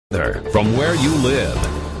weather from where you live.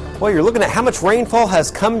 Well, you're looking at how much rainfall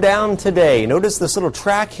has come down today. Notice this little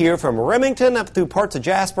track here from Remington up through parts of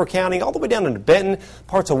Jasper County, all the way down into Benton,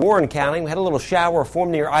 parts of Warren County. We had a little shower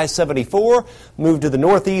form near I-74, moved to the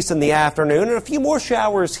northeast in the afternoon, and a few more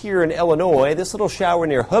showers here in Illinois. This little shower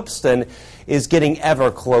near Hoopeston is getting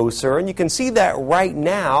ever closer, and you can see that right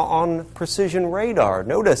now on Precision Radar.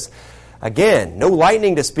 Notice, again, no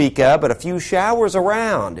lightning to speak of, but a few showers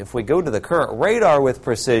around. If we go to the current radar with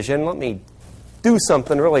Precision, let me do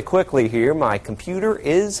something really quickly here. My computer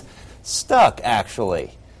is stuck, actually.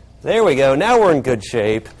 There we go. Now we're in good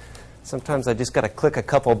shape. Sometimes I just got to click a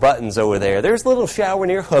couple buttons over there. There's a little shower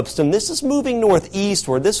near Hoopeston. This is moving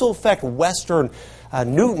northeastward. This will affect western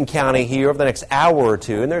Newton County here over the next hour or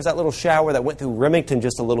two. And there's that little shower that went through Remington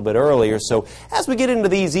just a little bit earlier. So as we get into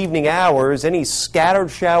these evening hours, any scattered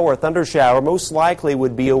shower or thunder shower most likely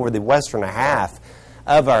would be over the western half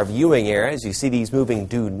of our viewing area. As you see these moving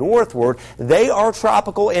due northward, they are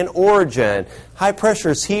tropical in origin. High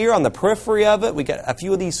pressures here on the periphery of it. We got a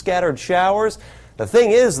few of these scattered showers. The thing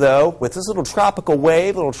is, though, with this little tropical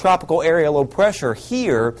wave, little tropical area low pressure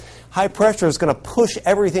here, high pressure is going to push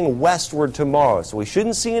everything westward tomorrow. So we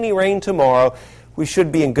shouldn't see any rain tomorrow. We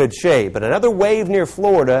should be in good shape. But another wave near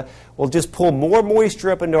Florida will just pull more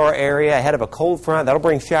moisture up into our area ahead of a cold front. That'll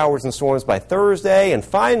bring showers and storms by Thursday. And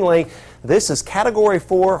finally, this is Category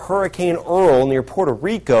 4 Hurricane Earl near Puerto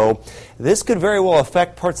Rico. This could very well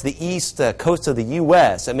affect parts of the east coast of the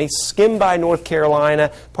U.S. It may skim by North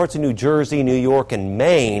Carolina, parts of New Jersey, New York, and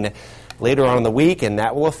Maine later on in the week, and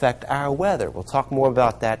that will affect our weather. We'll talk more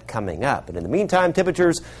about that coming up. And in the meantime,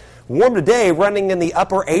 temperatures warm today, running in the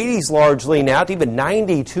upper 80s largely now, to even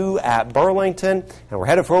 92 at Burlington. And we're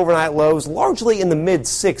headed for overnight lows largely in the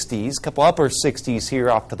mid-60s, a couple upper 60s here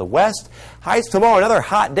off to the west. Highs tomorrow, another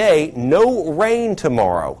hot day, no rain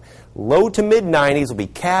tomorrow. Low to mid-90s will be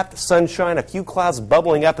capped, sunshine, a few clouds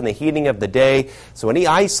bubbling up in the heating of the day. So any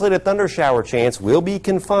isolated thunder shower chance will be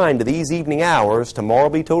confined to these evening hours. Tomorrow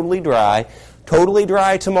will be totally dry. Totally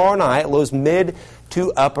dry tomorrow night, lows mid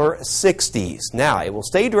to upper 60s. Now, it will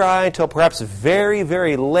stay dry until perhaps very,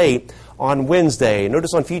 very late on Wednesday.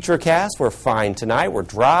 Notice on Futurecast, we're fine tonight. We're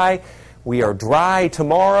dry. We are dry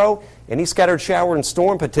tomorrow. Any scattered shower and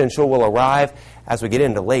storm potential will arrive as we get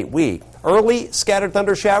into late week. Early scattered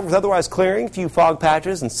thunder showers, otherwise clearing. A few fog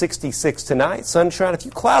patches and 66 tonight. Sunshine, a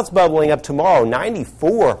few clouds bubbling up tomorrow,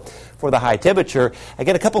 94 for the high temperature.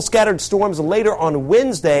 Again, a couple scattered storms later on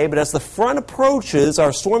Wednesday, but as the front approaches,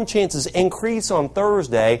 our storm chances increase on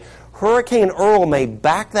Thursday. Hurricane Earl may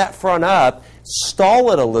back that front up,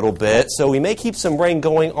 stall it a little bit, so we may keep some rain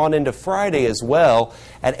going on into Friday as well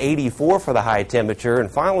at 84 for the high temperature. And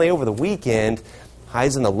finally, over the weekend,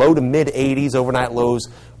 highs in the low to mid-80s, overnight lows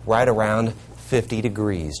right around 50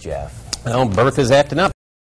 degrees, Jeff. Well, Bertha's acting up.